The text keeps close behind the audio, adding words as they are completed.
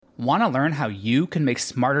Want to learn how you can make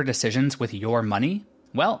smarter decisions with your money?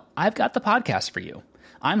 Well, I've got the podcast for you.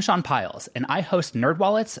 I'm Sean Piles, and I host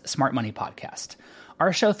NerdWallet's Smart Money Podcast.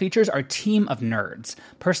 Our show features our team of nerds,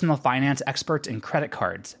 personal finance experts in credit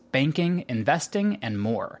cards, banking, investing, and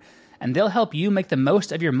more. And they'll help you make the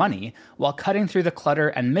most of your money while cutting through the clutter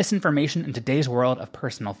and misinformation in today's world of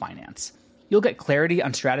personal finance. You'll get clarity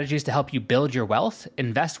on strategies to help you build your wealth,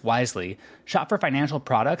 invest wisely, shop for financial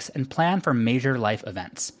products, and plan for major life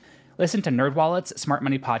events. Listen to NerdWallet's Smart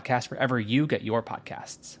Money Podcast wherever you get your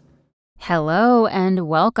podcasts. Hello and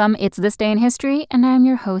welcome. It's This Day in History, and I'm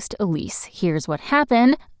your host, Elise. Here's what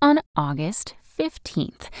happened on August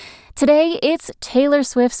 15th. Today, it's Taylor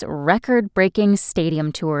Swift's record-breaking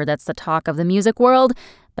stadium tour that's the talk of the music world.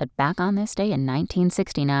 But back on this day in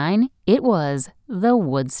 1969, it was the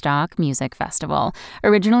Woodstock Music Festival,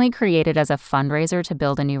 originally created as a fundraiser to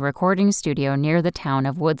build a new recording studio near the town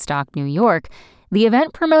of Woodstock, New York. The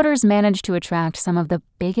event promoters managed to attract some of the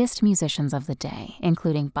biggest musicians of the day,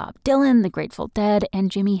 including Bob Dylan, the Grateful Dead,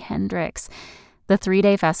 and Jimi Hendrix. The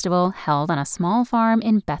three-day festival, held on a small farm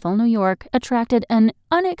in Bethel, New York, attracted an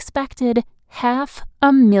unexpected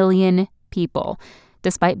 500,000 people.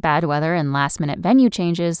 Despite bad weather and last-minute venue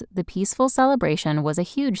changes, the peaceful celebration was a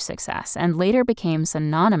huge success and later became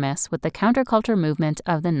synonymous with the counterculture movement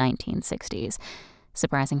of the 1960s.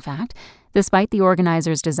 Surprising fact, despite the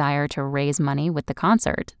organizers' desire to raise money with the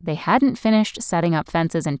concert, they hadn't finished setting up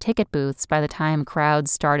fences and ticket booths by the time crowds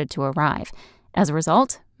started to arrive. As a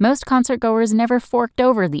result, most concertgoers never forked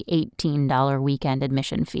over the $18 weekend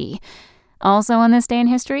admission fee. Also on this day in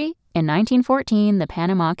history, in 1914, the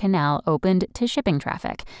Panama Canal opened to shipping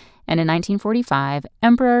traffic. And in 1945,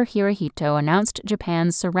 Emperor Hirohito announced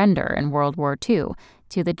Japan's surrender in World War II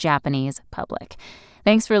to the Japanese public.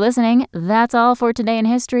 Thanks for listening. That's all for Today in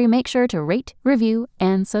History. Make sure to rate, review,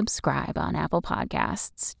 and subscribe on Apple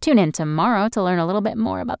Podcasts. Tune in tomorrow to learn a little bit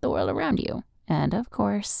more about the world around you. And of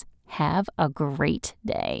course, have a great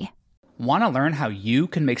day. Want to learn how you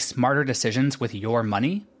can make smarter decisions with your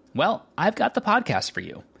money? Well, I've got the podcast for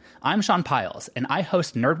you. I'm Sean Piles, and I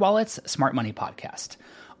host NerdWallet's Smart Money Podcast.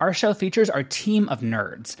 Our show features our team of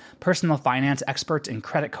nerds, personal finance experts in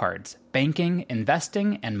credit cards, banking,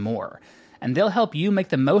 investing, and more. And they'll help you make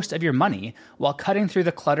the most of your money while cutting through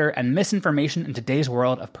the clutter and misinformation in today's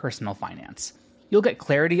world of personal finance. You'll get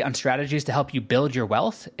clarity on strategies to help you build your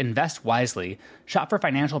wealth, invest wisely, shop for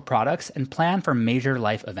financial products, and plan for major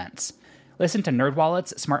life events. Listen to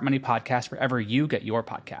NerdWallet's Smart Money Podcast wherever you get your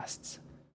podcasts.